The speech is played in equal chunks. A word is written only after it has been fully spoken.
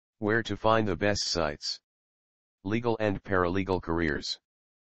Where to find the best sites. Legal and paralegal careers.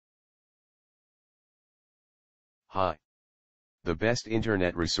 Hi. The best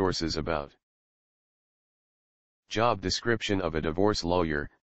internet resources about job description of a divorce lawyer.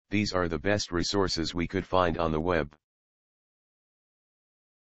 These are the best resources we could find on the web.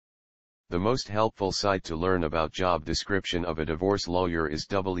 The most helpful site to learn about job description of a divorce lawyer is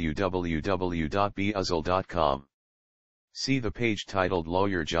www.buzzle.com. See the page titled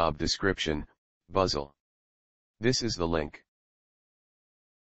Lawyer Job Description, Buzzle. This is the link.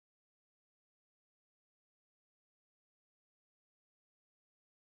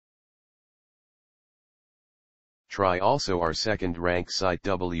 Try also our second-ranked site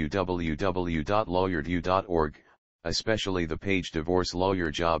www.lawyeredu.org, especially the page Divorce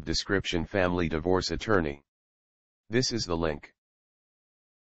Lawyer Job Description Family Divorce Attorney. This is the link.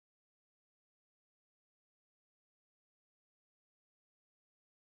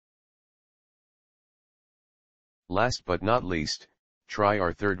 Last but not least, try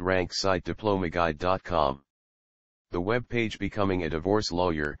our third-ranked site diplomaguide.com. The web page Becoming a Divorce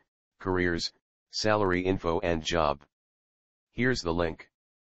Lawyer, Careers, Salary Info and Job. Here's the link.